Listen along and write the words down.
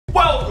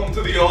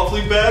to the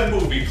Awfully Bad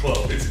Movie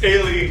Club. It's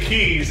Alien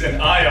Keys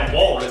and I am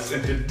Walrus,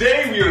 and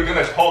today we are going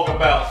to talk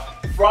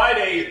about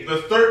Friday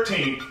the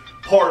 13th,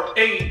 Part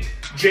 8,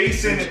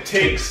 Jason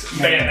Takes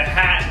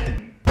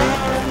Manhattan.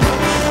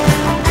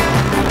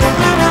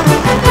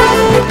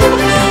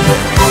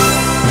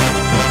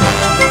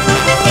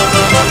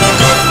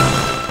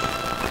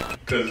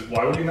 Because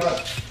why would he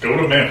not go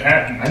to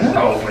Manhattan? I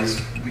know,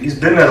 he's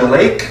been at a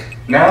lake,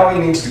 now he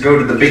needs to go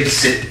to the big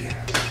city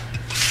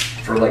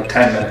for like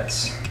 10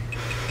 minutes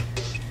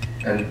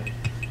and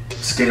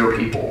scare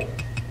people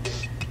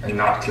and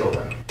not kill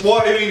them.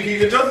 Well, I mean,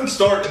 it doesn't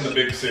start in the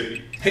big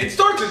city. It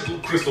starts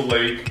at Crystal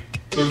Lake.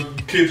 Those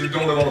kids are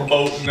doing it on a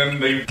boat, and then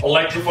they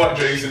electrify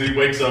Jason. He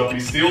wakes up, he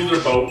steals their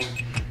boat,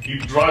 he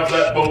drives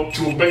that boat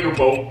to a bigger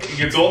boat, he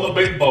gets on the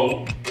big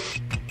boat,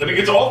 then he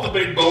gets off the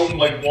big boat and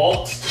like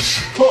walks to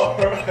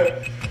shore,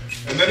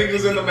 and then he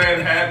goes into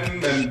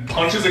Manhattan and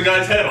punches a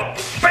guy's head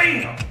off.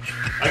 BAM!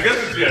 I guess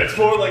it's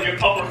more like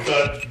an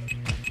uppercut,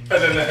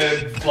 and then the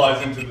head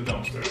flies into the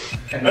dumpster.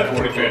 And that's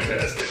pretty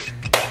fantastic.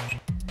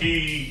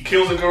 He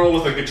kills a girl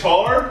with a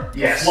guitar.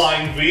 Yes.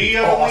 Flying V,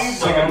 I believe.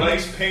 Awesome. Like a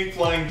nice pink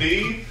flying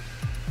V.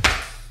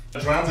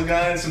 Drowns a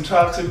guy in some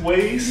toxic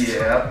waste.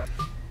 Yeah.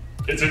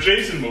 It's a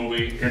Jason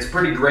movie. It's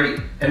pretty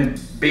great.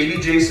 And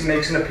baby Jason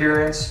makes an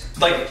appearance.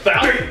 Like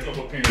thousands of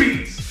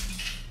appearances.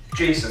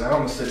 Jason, I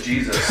almost said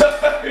Jesus.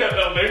 Yeah,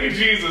 no, baby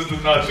Jesus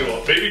does not show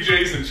up. Baby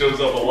Jason shows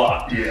up a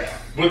lot. Yeah.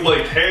 With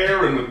like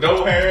hair and with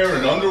no hair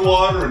and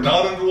underwater and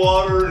not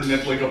underwater and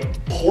then like a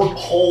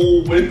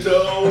porthole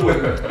window.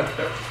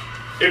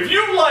 If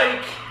you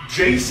like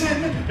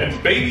Jason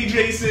and baby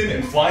Jason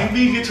and flying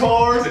V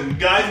guitars and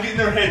guys getting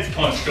their heads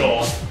punched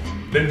off,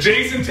 then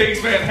Jason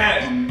Takes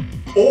Manhattan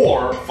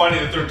or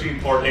Friday the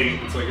 13th Part 8,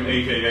 it's like an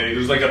AKA,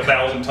 there's like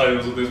 1,000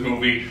 titles of this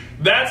movie.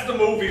 That's the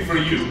movie for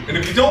you. And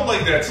if you don't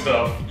like that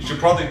stuff, you should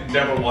probably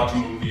never watch a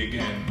movie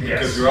again. Yes.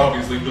 Because you're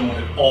obviously doing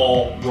it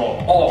all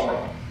wrong. All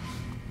wrong.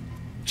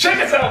 Check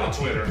us out on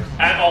Twitter,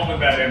 at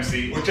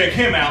AllmanBadMC, or check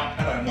him out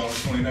at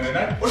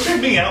I'mWalrus2099, or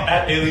check me out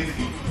at Alien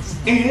Keys.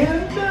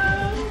 And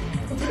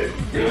that's it.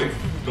 Really,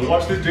 go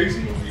watch this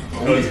Jason movie,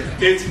 because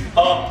it's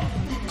a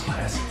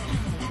classic.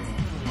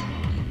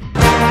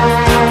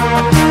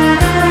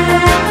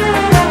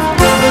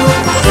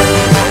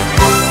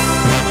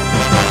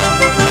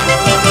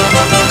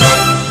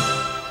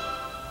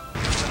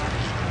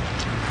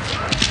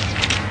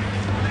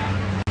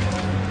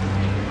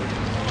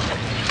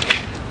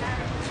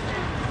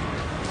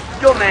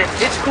 Yo, man,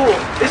 it's cool.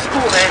 It's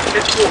cool, man.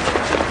 It's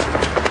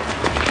cool.